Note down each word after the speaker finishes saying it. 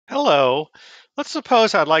Hello. Let's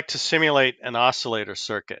suppose I'd like to simulate an oscillator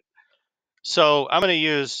circuit. So I'm going to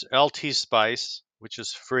use LTSpice, which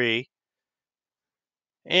is free.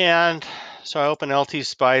 And so I open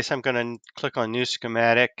LTSpice. I'm going to click on New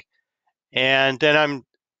Schematic. And then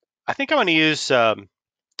I think I'm going to use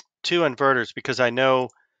two inverters because I know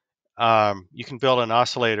you can build an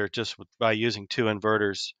oscillator just by using two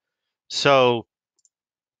inverters. So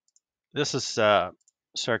this is a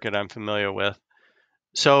circuit I'm familiar with.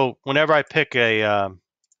 So whenever I pick a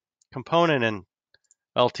component in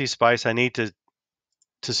LTSpice, I need to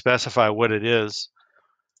specify what it is.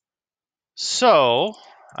 So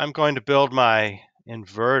I'm going to build my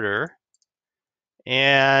inverter,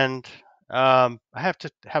 and I have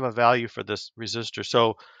to have a value for this resistor.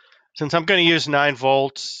 So since I'm going to use 9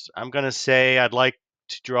 volts, I'm going to say I'd like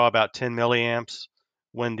to draw about 10 milliamps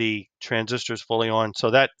when the transistor is fully on.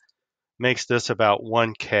 So that makes this about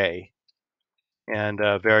 1K. And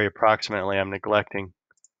very approximately, I'm neglecting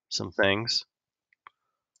some things,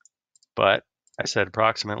 but I said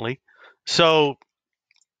approximately. So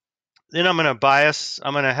then I'm going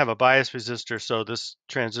to have a bias resistor, so this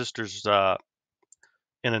transistor's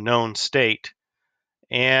in a known state.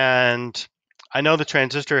 And I know the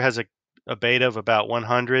transistor has a beta of about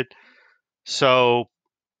 100. So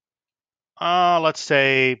let's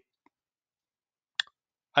say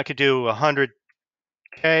I could do 100K,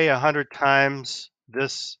 100 times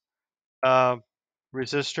this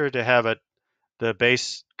resistor to have the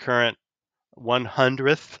base current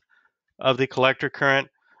 1/100th of the collector current.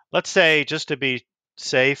 Let's say, just to be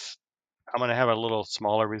safe, I'm going to have a little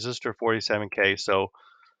smaller resistor, 47K. So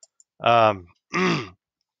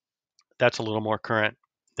that's a little more current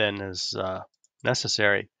than is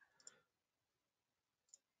necessary.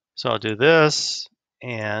 So I'll do this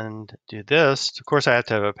and do this. Of course, I have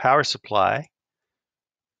to have a power supply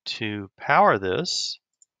to power this.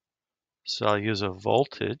 So I'll use a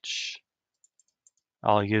voltage.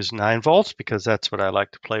 I'll use 9 volts because that's what I like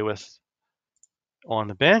to play with on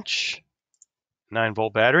the bench.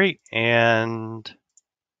 9-volt battery, and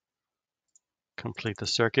complete the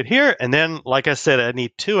circuit here. And then, like I said, I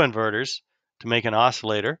need 2 inverters to make an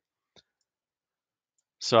oscillator.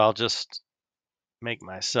 So I'll just make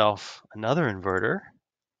myself another inverter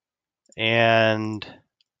and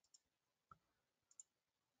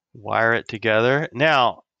wire it together.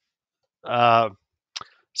 Now,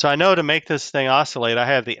 so I know to make this thing oscillate, I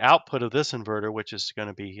have the output of this inverter, which is going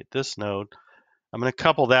to be at this node. I'm going to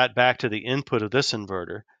couple that back to the input of this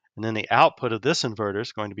inverter. And then the output of this inverter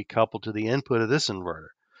is going to be coupled to the input of this inverter.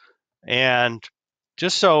 And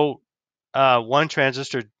just so one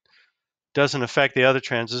transistor doesn't affect the other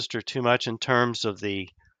transistor too much in terms of the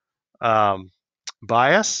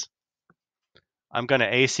bias, I'm going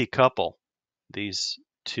to AC couple these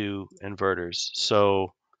 2 inverters.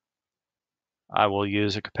 So I will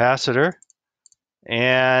use a capacitor,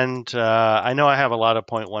 and I know I have a lot of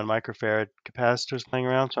 0.1 microfarad capacitors laying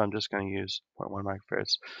around, so I'm just going to use 0.1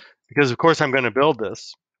 microfarads because, of course, I'm going to build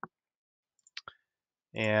this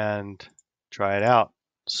and try it out.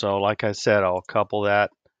 So like I said, I'll couple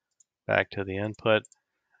that back to the input,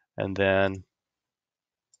 and then,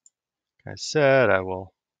 like I said, I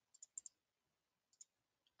will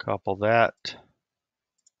couple that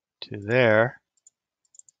to there.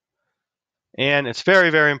 And it's very,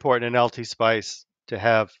 very important in LTSpice to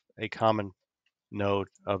have a common node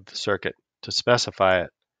of the circuit to specify it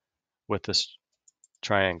with this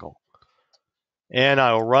triangle. And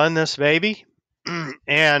I'll run this baby.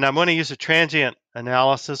 And I'm going to use a transient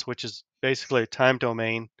analysis, which is basically a time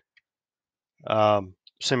domain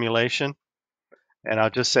simulation. And I'll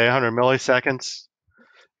just say 100 milliseconds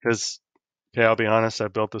because, okay, I'll be honest, I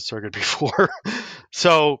built this circuit before.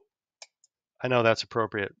 So I know that's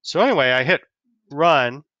appropriate. So anyway, I hit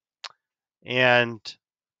run, and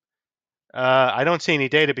I don't see any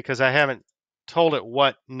data because I haven't told it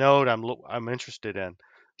what node I'm interested in.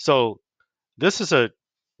 So this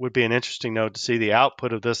would be an interesting node to see the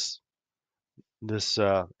output of this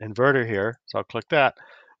inverter here. So I'll click that.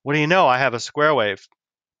 What do you know? I have a square wave,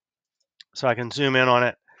 so I can zoom in on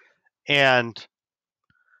it, and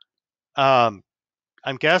I'm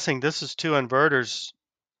guessing this is 2 inverters,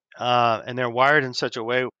 and they're wired in such a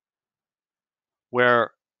way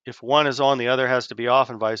where if one is on, the other has to be off,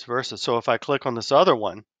 and vice versa. So if I click on this other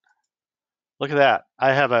one, look at that.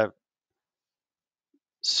 I have a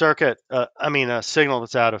circuit, a signal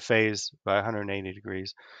that's out of phase by 180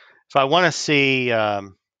 degrees. If I want to see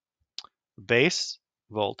base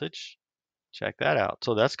voltage, check that out.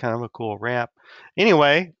 So that's kind of a cool ramp.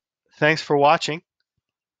 Anyway, thanks for watching.